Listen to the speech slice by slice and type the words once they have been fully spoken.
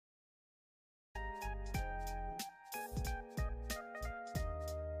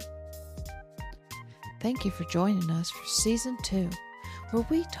Thank you for joining us for Season 2, where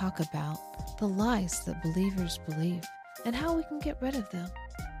we talk about the lies that believers believe and how we can get rid of them.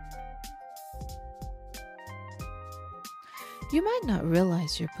 You might not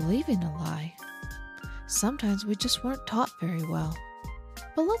realize you're believing a lie. Sometimes we just weren't taught very well.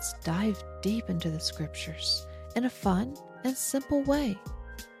 But let's dive deep into the scriptures in a fun and simple way.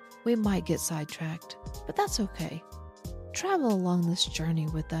 We might get sidetracked, but that's okay. Travel along this journey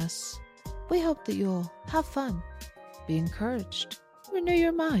with us. We hope that you'll have fun, be encouraged, renew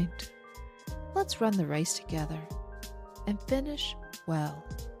your mind. Let's run the race together and finish well.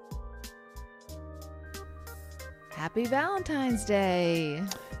 Happy Valentine's Day!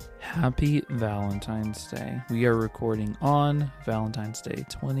 Happy Valentine's Day. We are recording on Valentine's Day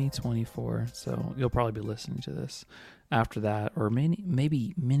 2024, so you'll probably be listening to this after that, or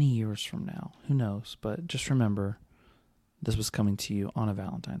maybe many years from now. Who knows? But just remember, this was coming to you on a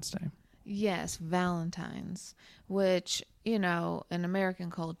Valentine's Day. Yes, Valentine's, which, in American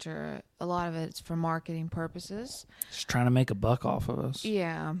culture, a lot of it's for marketing purposes. Just trying to make a buck off of us.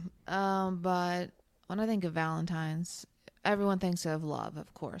 Yeah, but when I think of Valentine's, everyone thinks of love,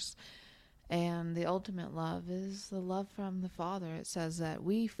 of course. And the ultimate love is the love from the Father. It says that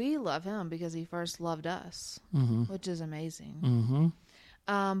we love Him because He first loved us, which is amazing.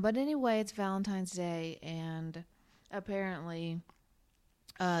 But anyway, it's Valentine's Day, and apparently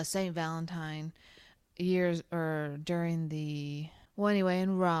St. Valentine in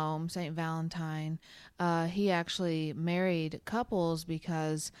Rome, St. Valentine, he actually married couples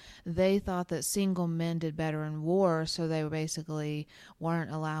because they thought that single men did better in war, so they basically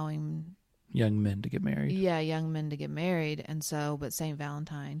weren't allowing young men to get married. Yeah, young men to get married. And so, but St.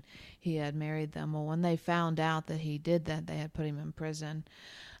 Valentine, he had married them. Well, when they found out that he did that, they had put him in prison.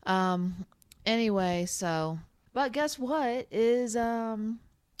 Anyway, but guess what is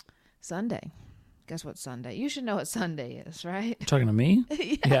Sunday? Guess what Sunday? You should know what Sunday is, right? Talking to me?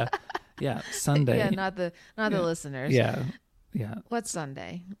 Yeah. Yeah. Sunday. Yeah, not the listeners. Yeah. What's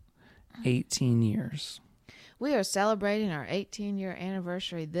Sunday? 18 years. We are celebrating our 18-year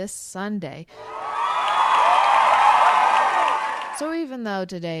anniversary this Sunday. So even though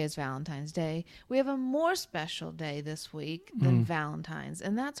today is Valentine's Day, we have a more special day this week than Valentine's,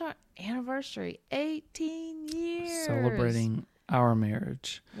 and that's our anniversary, 18 years. Celebrating our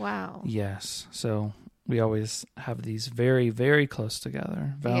marriage. Wow. Yes. So we always have these very, very close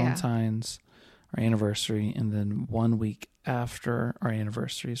together. Valentine's, our anniversary, and then 1 week after our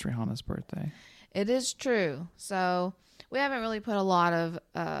anniversary is Rihanna's birthday. It is true. So we haven't really put a lot of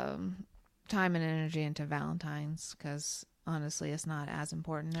time and energy into Valentine's because honestly, it's not as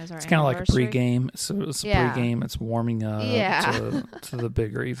important as our It's anniversary. kind of like a pregame. So it's a pregame. It's warming up to the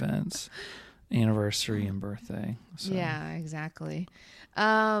bigger events, anniversary and birthday. So. Yeah, exactly.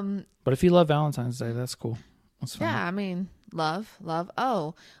 But if you love Valentine's Day, that's cool. That's fine. Yeah, I mean, love.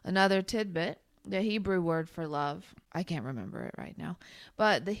 Oh, another tidbit. The Hebrew word for love, I can't remember it right now,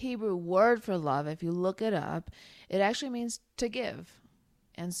 but the Hebrew word for love, if you look it up, it actually means to give.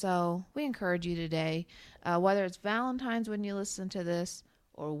 And so we encourage you today, whether it's Valentine's when you listen to this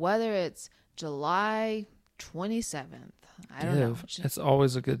or whether it's July 27th. I don't know. It's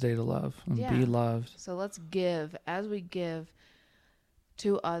always a good day to love and be loved. So let's give as we give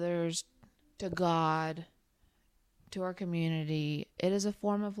to others, to God, to our community. It is a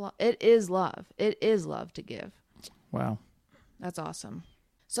form of love. It is love. It is love to give. Wow. That's awesome.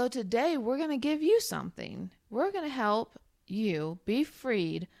 So today we're going to give you something. We're going to help you be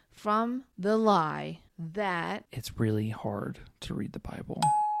freed from the lie that it's really hard to read the Bible.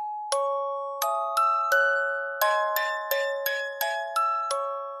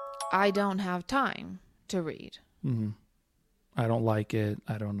 I don't have time to read. I don't like it.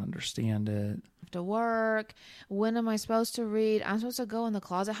 I don't understand it. To work. When am I supposed to read? I'm supposed to go in the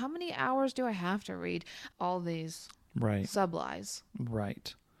closet. How many hours do I have to read? All these sub-lies.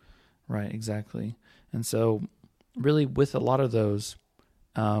 Right, exactly. And so really with a lot of those,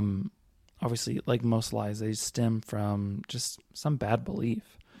 obviously like most lies, they stem from just some bad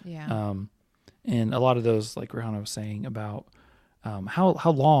belief. Yeah. And a lot of those, like Rihanna was saying about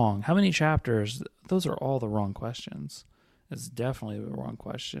how long, how many chapters, those are all the wrong questions. It's definitely the wrong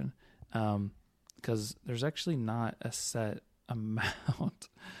question. Because there's actually not a set amount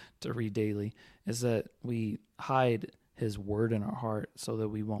to read daily. Is that we hide His word in our heart so that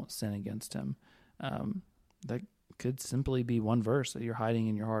we won't sin against Him. That could simply be one verse that you're hiding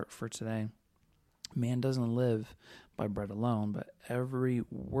in your heart for today. Man doesn't live by bread alone, but every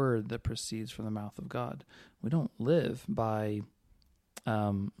word that proceeds from the mouth of God. We don't live by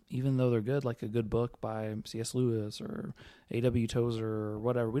even though they're good, like a good book by C.S. Lewis or A.W. Tozer or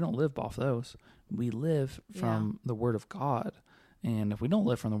whatever, we don't live off those. We live from the Word of God. And if we don't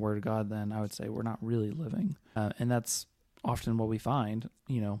live from the Word of God, then I would say we're not really living. And that's often what we find,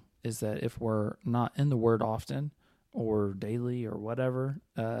 is that if we're not in the Word often or daily or whatever,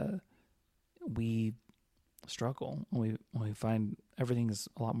 we struggle. We find everything is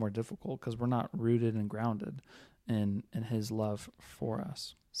a lot more difficult because we're not rooted and grounded in His love for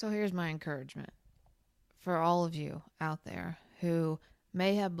us. So here's my encouragement for all of you out there who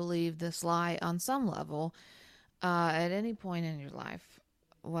may have believed this lie on some level at any point in your life,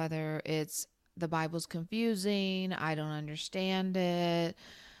 whether it's the Bible's confusing, I don't understand it,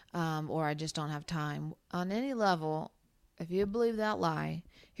 or I just don't have time. On any level, if you believe that lie,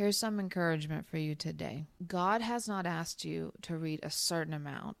 here's some encouragement for you today. God has not asked you to read a certain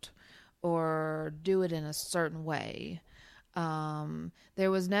amount or do it in a certain way. There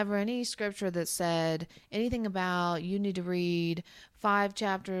was never any scripture that said anything about you need to read 5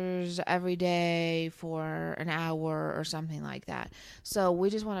 chapters every day for an hour or something like that. So we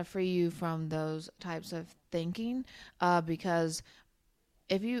just want to free you from those types of thinking, because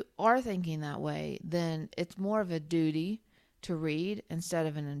if you are thinking that way, then it's more of a duty to read instead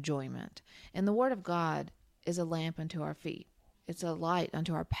of an enjoyment. And the Word of God is a lamp unto our feet. It's a light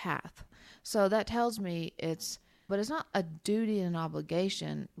unto our path. So that tells me but it's not a duty and an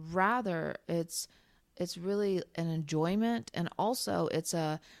obligation. Rather, it's really an enjoyment, and also it's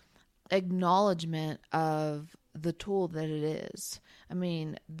a acknowledgement of the tool that it is. I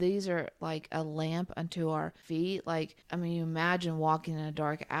mean, these are like a lamp unto our feet. You imagine walking in a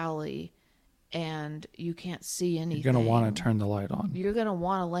dark alley and you can't see anything. You're going to want to turn the light on. You're going to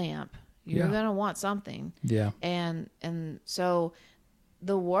want a lamp. You're going to want something. Yeah. And so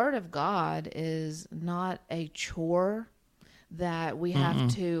the Word of God is not a chore that we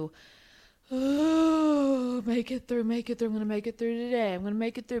have to make it through. I'm going to make it through today. I'm going to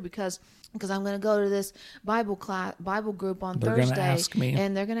make it through because I'm going to go to this Bible group on Thursday. They're going to ask me.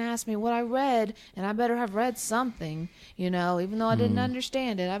 And they're going to ask me what I read, and I better have read something, even though I didn't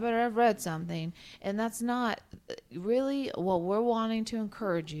understand it, I better have read something. And that's not really what we're wanting to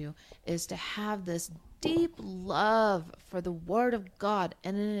encourage you, is to have this deep love for the Word of God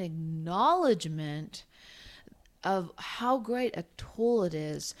and an acknowledgement of how great a tool it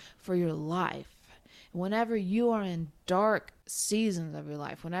is for your life. Whenever you are in dark seasons of your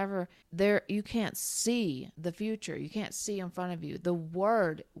life, whenever you can't see the future, you can't see in front of you, the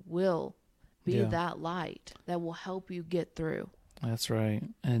Word will be that light that will help you get through. That's right.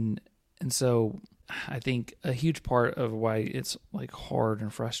 And so I think a huge part of why it's like hard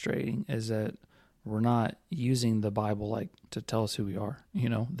and frustrating is that we're not using the Bible like to tell us who we are,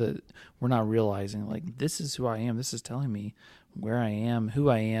 that we're not realizing like, this is who I am. This is telling me where I am, who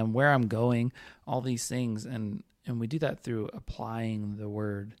I am, where I'm going, all these things. And we do that through applying the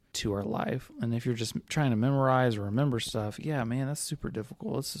Word to our life. And if you're just trying to memorize or remember stuff, yeah, man, that's super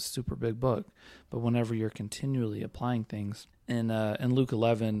difficult. It's a super big book. But whenever you're continually applying things, in Luke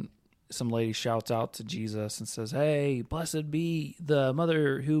 11, some lady shouts out to Jesus and says, "Hey, blessed be the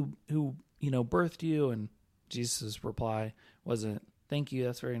mother who birthed you." And Jesus' reply wasn't, "Thank you,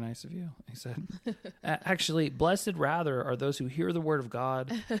 that's very nice of you." He said, "Actually, blessed rather are those who hear the Word of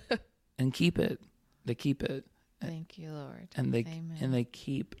God and keep it. They keep it." Thank you, Lord. And they Amen. and they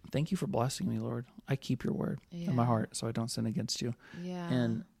keep. Thank you for blessing me, Lord. I keep your word in my heart, so I don't sin against you. Yeah.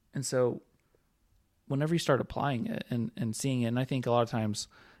 And so, whenever you start applying it and seeing it, and I think a lot of times,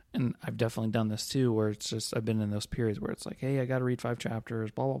 and I've definitely done this too, where it's just I've been in those periods where it's like, hey, I got to read 5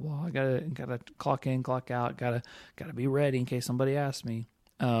 chapters, blah blah blah. I gotta clock in, clock out. Gotta be ready in case somebody asks me,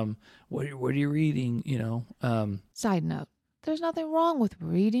 what are you reading? Side note: there's nothing wrong with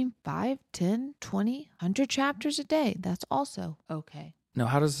reading 5, 10, 20, 100 chapters a day. That's also okay. No,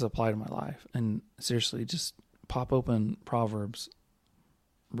 how does this apply to my life? And seriously, just pop open Proverbs,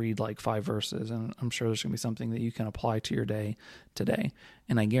 read like 5 verses, and I'm sure there's going to be something that you can apply to your day today.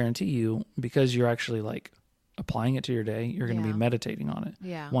 And I guarantee you, because you're actually like applying it to your day, you're going to be meditating on it.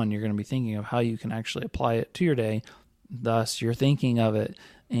 Yeah. One, you're going to be thinking of how you can actually apply it to your day. Thus, you're thinking of it,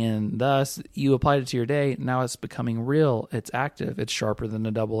 and thus you applied it to your day. Now it's becoming real. It's active. It's sharper than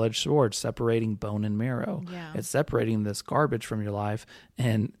a double-edged sword, separating bone and marrow. Yeah. It's separating this garbage from your life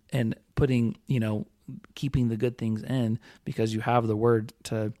and putting, keeping the good things in, because you have the Word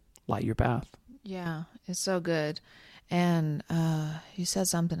to light your path. Yeah, it's so good. And you said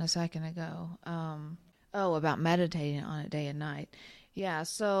something a second ago. About meditating on it day and night. Yeah,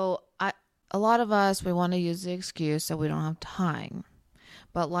 so a lot of us, we want to use the excuse that we don't have time.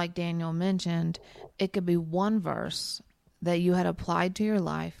 But like Daniel mentioned, it could be one verse that you had applied to your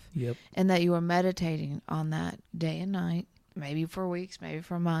life, Yep. and that you were meditating on that day and night, maybe for weeks, maybe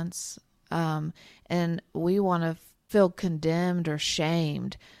for months. And we want to feel condemned or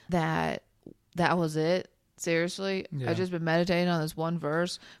shamed that was it. Seriously, Yeah. I've just been meditating on this one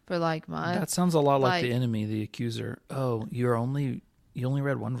verse for like months. That sounds a lot like the enemy, the accuser. Oh, you only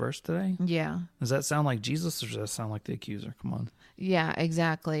read one verse today? Yeah. Does that sound like Jesus, or does that sound like the accuser? Come on. Yeah,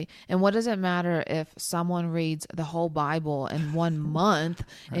 exactly. And what does it matter if someone reads the whole Bible in 1 month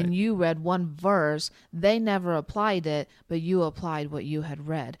Right. and you read one verse? They never applied it, but you applied what you had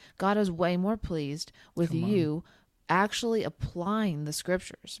read. God is way more pleased with you actually applying the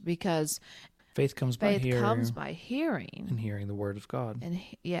scriptures, because Faith comes by hearing. and hearing the word of God. And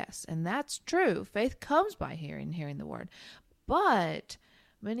yes, and that's true. Faith comes by hearing the word. But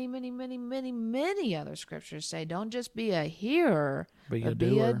many, many, many, many, many other scriptures say, don't just be a hearer, but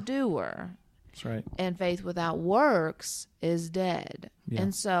be a doer. That's right. And faith without works is dead. Yeah.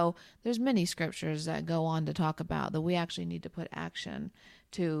 And so there's many scriptures that go on to talk about that we actually need to put action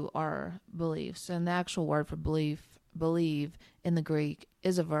to our beliefs. And the actual word for believe in the Greek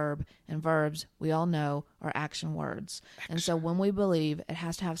is a verb, and verbs, we all know, are action words. And so when we believe, it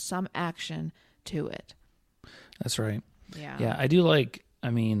has to have some action to it. That's right. Yeah. Yeah, I do like,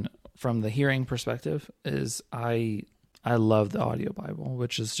 from the hearing perspective, is I love the audio Bible,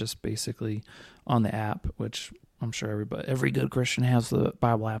 which is just basically on the app, which I'm sure every good Christian has the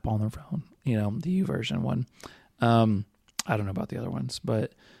Bible app on their phone, the YouVersion one. I don't know about the other ones,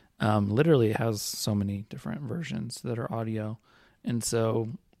 but literally it has so many different versions that are audio. And so,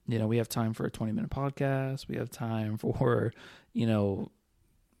 we have time for a 20-minute podcast. We have time for,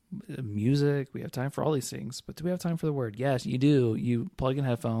 music. We have time for all these things. But do we have time for the word? Yes, you do. You plug in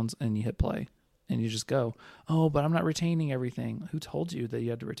headphones and you hit play and you just go, oh, but I'm not retaining everything. Who told you that you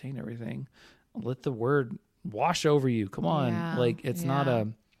had to retain everything? Let the word wash over you. Come on. Yeah, It's not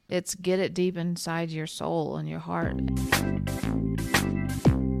it's get it deep inside your soul and your heart.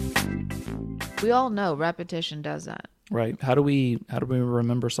 We all know repetition does that. Right. How do we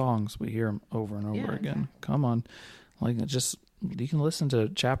remember songs? We hear them over and over again. Exactly. Come on. You can listen to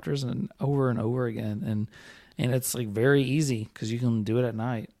chapters and over again. And it's like very easy because you can do it at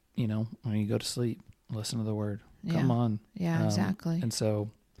night, when you go to sleep, listen to the word. Yeah. Come on. Yeah, exactly. And so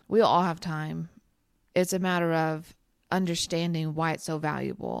we all have time. It's a matter of understanding why it's so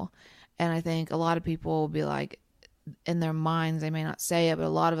valuable. And I think a lot of people will be like, in their minds, they may not say it, but a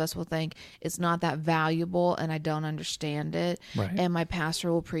lot of us will think it's not that valuable and I don't understand it. Right. And my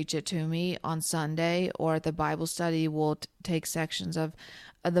pastor will preach it to me on Sunday, or at the Bible study, we'll take sections of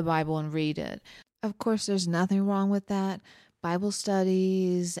the Bible and read it. Of course, there's nothing wrong with that. Bible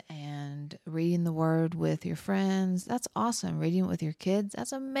studies and reading the word with your friends, that's awesome. Reading it with your kids,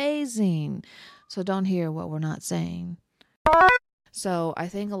 that's amazing. So don't hear what we're not saying. So I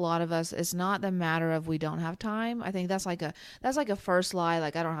think a lot of us, it's not the matter of we don't have time. I think that's like a first lie,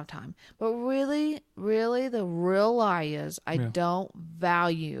 like I don't have time. But really, really the real lie is I don't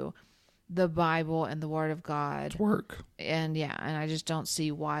value the Bible and the Word of God. It's work. And I just don't see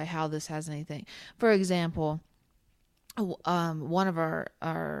how this has anything. For example, one of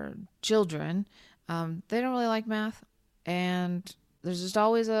our children, they don't really like math, and there's just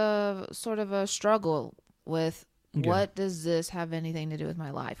always a sort of a struggle with what does this have anything to do with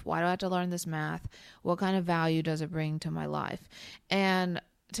my life? Why do I have to learn this math? What kind of value does it bring to my life? And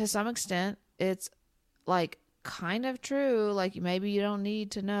to some extent, it's like kind of true. Like maybe you don't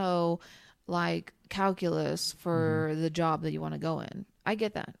need to know like calculus for the job that you want to go in. I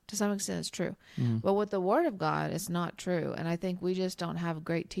get that. To some extent, it's true. But with the Word of God, it's not true. And I think we just don't have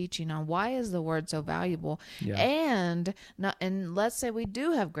great teaching on why is the Word so valuable. Yeah. And let's say we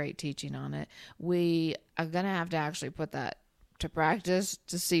do have great teaching on it. We are going to have to actually put that to practice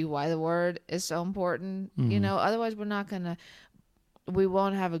to see why the Word is so important. Otherwise we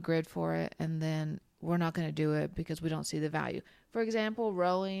won't have a grid for it. And then we're not going to do it because we don't see the value. For example,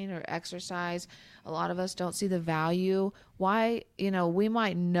 rowing or exercise, a lot of us don't see the value. Why? We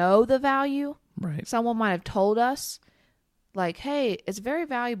might know the value. Right. Someone might have told us, like, hey, it's very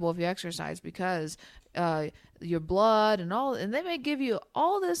valuable if you exercise because your blood and they may give you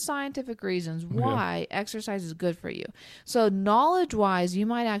all this scientific reasons why exercise is good for you. So knowledge-wise, you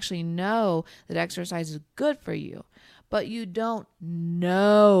might actually know that exercise is good for you, but you don't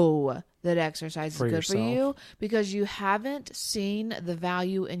know that exercise is good for you because you haven't seen the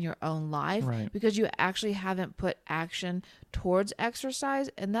value in your own life, because you actually haven't put action towards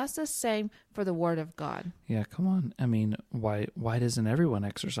exercise. And that's the same for the Word of God. Yeah, come on. I mean, why doesn't everyone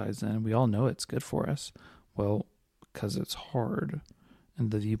exercise then? We all know it's good for us. Well, because it's hard.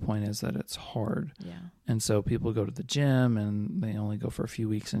 and the viewpoint is that it's hard. Yeah. And so people go to the gym and they only go for a few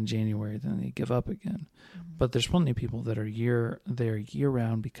weeks in January, then they give up again. Mm-hmm. But there's plenty of people that are year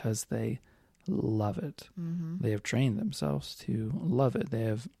round because they love it. Mm-hmm. They have trained themselves to love it. They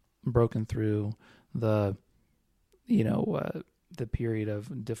have broken through the period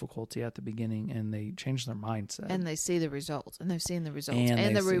of difficulty at the beginning, and they change their mindset. And they see the results, and they've seen the results, And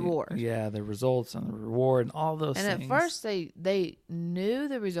and they the see- reward. Yeah, the results and the reward and all those And things. at first they knew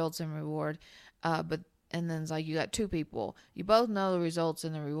the results and reward, and then it's like you got two people. You both know the results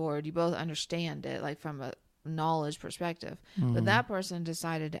and the reward. You both understand it, like from a knowledge perspective. Mm-hmm. But that person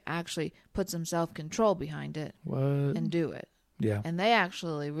decided to actually put some self-control behind it What? and do it. Yeah. And they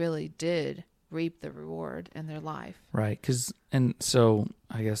actually really did reap the reward in their life. Right. And so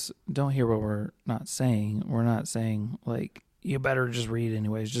I guess don't hear what we're not saying. We're not saying like, you better just read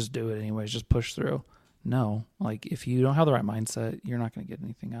anyways, just do it anyways, just push through. No, like if you don't have the right mindset, you're not going to get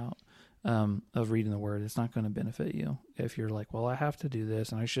anything out of reading the word. It's not going to benefit you. If you're like, well, I have to do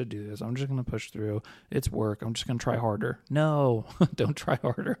this and I should do this, I'm just going to push through. It's work. I'm just going to try harder. No, don't try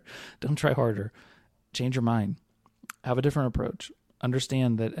harder. Don't try harder. Change your mind. Have a different approach.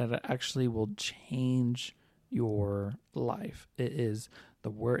 Understand that it actually will change your life. It is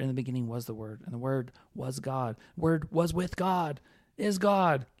the word. In the beginning was the word, and the word was God. Word was with God, is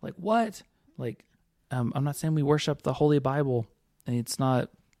God. Like what? Like, I'm not saying we worship the Holy Bible, and it's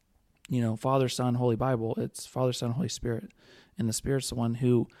not, Father, Son, Holy Bible. It's Father, Son, Holy Spirit, and the Spirit's the one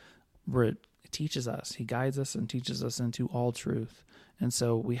who teaches us. He guides us and teaches us into all truth. And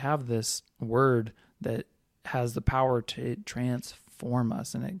so we have this word that has the power to transform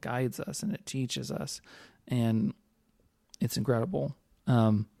us, and it guides us and it teaches us, and it's incredible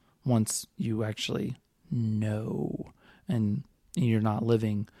once you actually know and you're not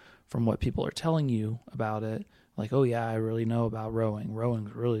living from what people are telling you about it. Like, oh yeah, I really know about rowing.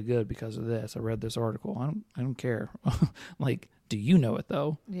 Rowing's really good because of this. I read this article. I don't care. Like, do you know it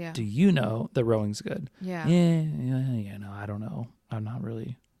though? Yeah. Do you know that rowing's good? Yeah. Yeah. No, I don't know. I don't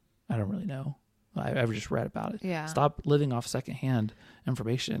really know. I've just read about it. Yeah. Stop living off secondhand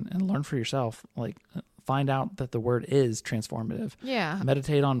information and learn for yourself. Like, find out that the word is transformative. Yeah.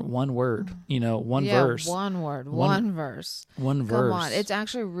 Meditate on one word, one Yeah, verse. one word, one verse. One verse. Come on. It's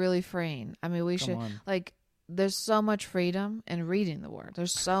actually really freeing. I mean, we should, like, there's so much freedom in reading the word.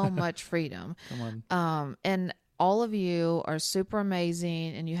 There's so much freedom. Come on. And all of you are super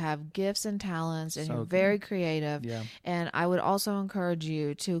amazing, and you have gifts and talents, and So you're good. very creative. Yeah. And I would also encourage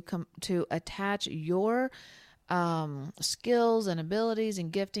you to attach your skills and abilities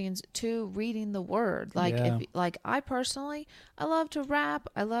and giftings to reading the word. Like, Yeah. like I personally, I love to rap,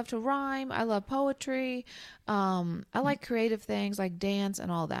 I love to rhyme, I love poetry, I like creative things like dance and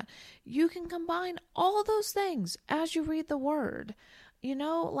all that. You can combine all those things as you read the word.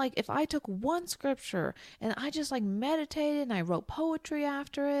 Like if I took one scripture and I just like meditated and I wrote poetry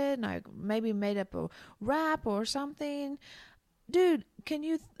after it and I maybe made up a rap or something, dude, can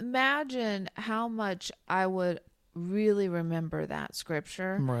you imagine how much I would really remember that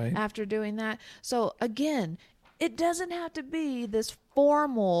scripture Right. after doing that? So again, it doesn't have to be this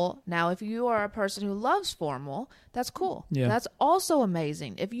formal. Now, if you are a person who loves formal, that's cool. Yeah. That's also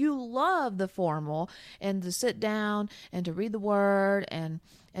amazing. If you love the formal and to sit down and to read the word and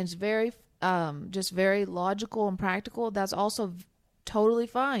it's very just very logical and practical, that's also totally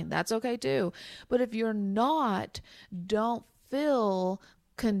fine. That's okay too. But if you're not, don't feel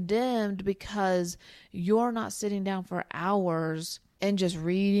condemned because you're not sitting down for hours and just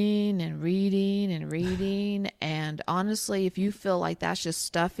reading and reading and reading. And honestly, if you feel like that's just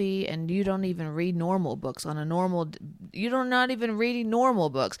stuffy and you don't even read normal books on a normal, you're not even reading normal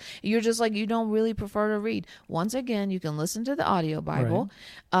books. You're just like, you don't really prefer to read. Once again, you can listen to the audio Bible.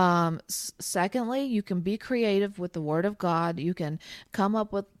 Secondly, you can be creative with the Word of God. You can come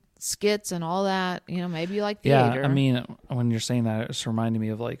up with skits and all that. Maybe you like theater. Yeah. I mean, when you're saying that, it's reminding me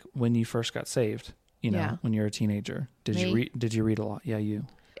of like when you first got saved. Yeah. When you're a teenager, did you read a lot? Yeah, you.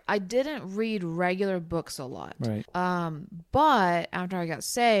 I didn't read regular books a lot. Right. But after I got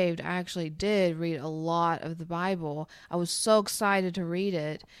saved, I actually did read a lot of the Bible. I was so excited to read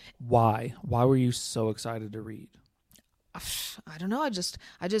it. Why? Why were you so excited to read? I don't know. I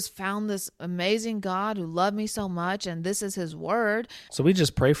just found this amazing God who loved me so much, and this is His Word. So we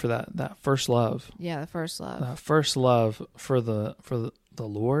just pray for that first love. Yeah, the first love. That first love for the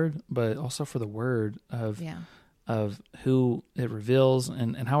Lord, but also for the Word of who it reveals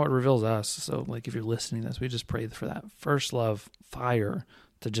and how it reveals us. So like if you're listening to this, we just pray for that first love fire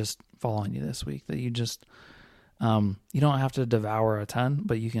to just fall on you this week, that you just you don't have to devour a ton,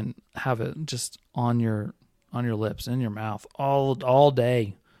 but you can have it just on your on your lips, in your mouth, all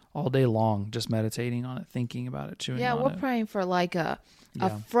day long, just meditating on it, thinking about it, chewing on it. Yeah, we're praying for like a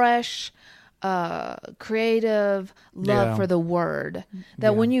Yeah. fresh, creative love Yeah. for the word.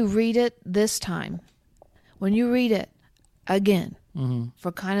 That when you read it this time, when you read it again,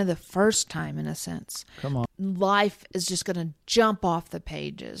 for kind of the first time in a sense, Come on. life is just going to jump off the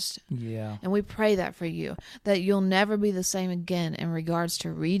pages. Yeah. And we pray that for you, that you'll never be the same again in regards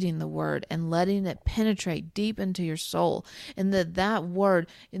to reading the word and letting it penetrate deep into your soul. And that word,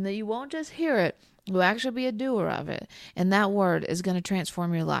 and that you won't just hear it, you'll actually be a doer of it. And that word is going to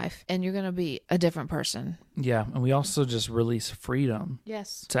transform your life, and you're going to be a different person. Yeah. And we also just release freedom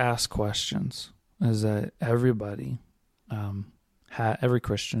Yes. to ask questions. Is that everybody, every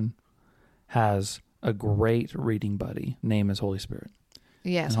Christian has a great reading buddy. Name is Holy Spirit.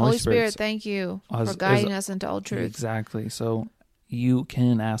 Yes. And Holy Holy Spirit, Spirit's- thank you as- for guiding as- us into all truth. Exactly. So you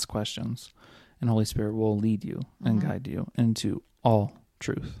can ask questions, and Holy Spirit will lead you and Mm-hmm. guide you into all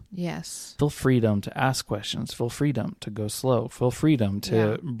truth. Yes. Feel freedom to ask questions. Feel freedom to go slow. Feel freedom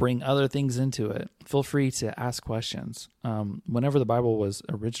to bring other things into it. Feel free to ask questions. Whenever the Bible was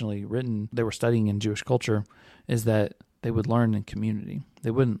originally written, they were studying in Jewish culture, is that they would learn in community.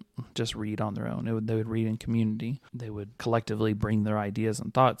 They wouldn't just read on their own. They would read in community. They would collectively bring their ideas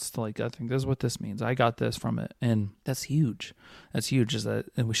and thoughts to, like, I think this is what this means. I got this from it. And that's huge. That's huge, is that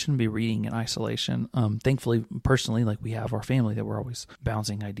we shouldn't be reading in isolation. Thankfully, personally, like, we have our family that we're always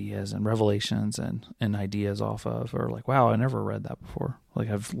bouncing ideas and revelations and ideas off of, or like, wow, I never read that before. Like,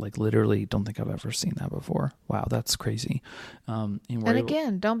 I've literally don't think I've ever seen that before. Wow, that's crazy. And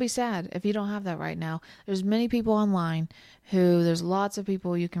again, don't be sad if you don't have that right now. There's many people online there's lots of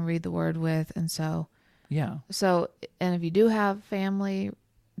people you can read the word with. And so, and if you do have family,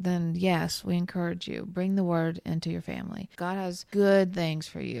 then yes, we encourage you. Bring the word into your family. God has good things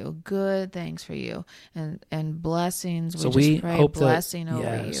for you, and blessings. So we we just pray hope blessing that, over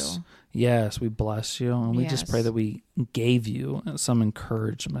yes, you. Yes, we bless you. And we just pray that we gave you some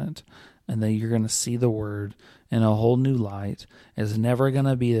encouragement, and that you're going to see the word in a whole new light. It's never going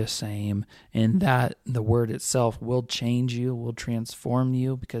to be the same, and that the word itself will change you, will transform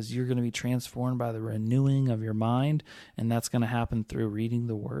you, because you're going to be transformed by the renewing of your mind, and that's going to happen through reading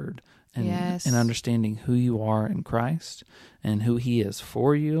the word and understanding who you are in Christ and who he is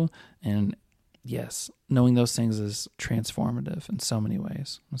for you. And yes, knowing those things is transformative in so many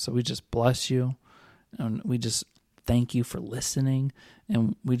ways. And so we just bless you, and we just thank you for listening,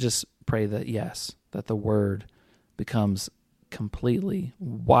 and we just pray that, yes, that the word becomes completely,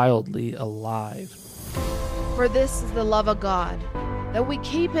 wildly alive. For this is the love of God, that we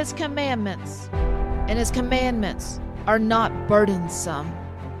keep his commandments, and his commandments are not burdensome.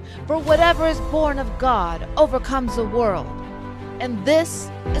 For whatever is born of God overcomes the world, and this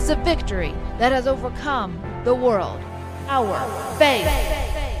is the victory that has overcome the world, our faith.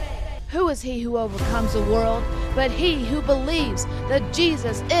 Who is he who overcomes the world but he who believes that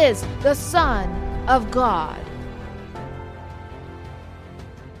Jesus is the Son of God?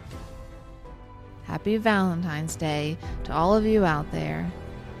 Happy Valentine's Day to all of you out there.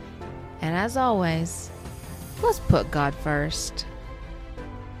 And as always, let's put God first.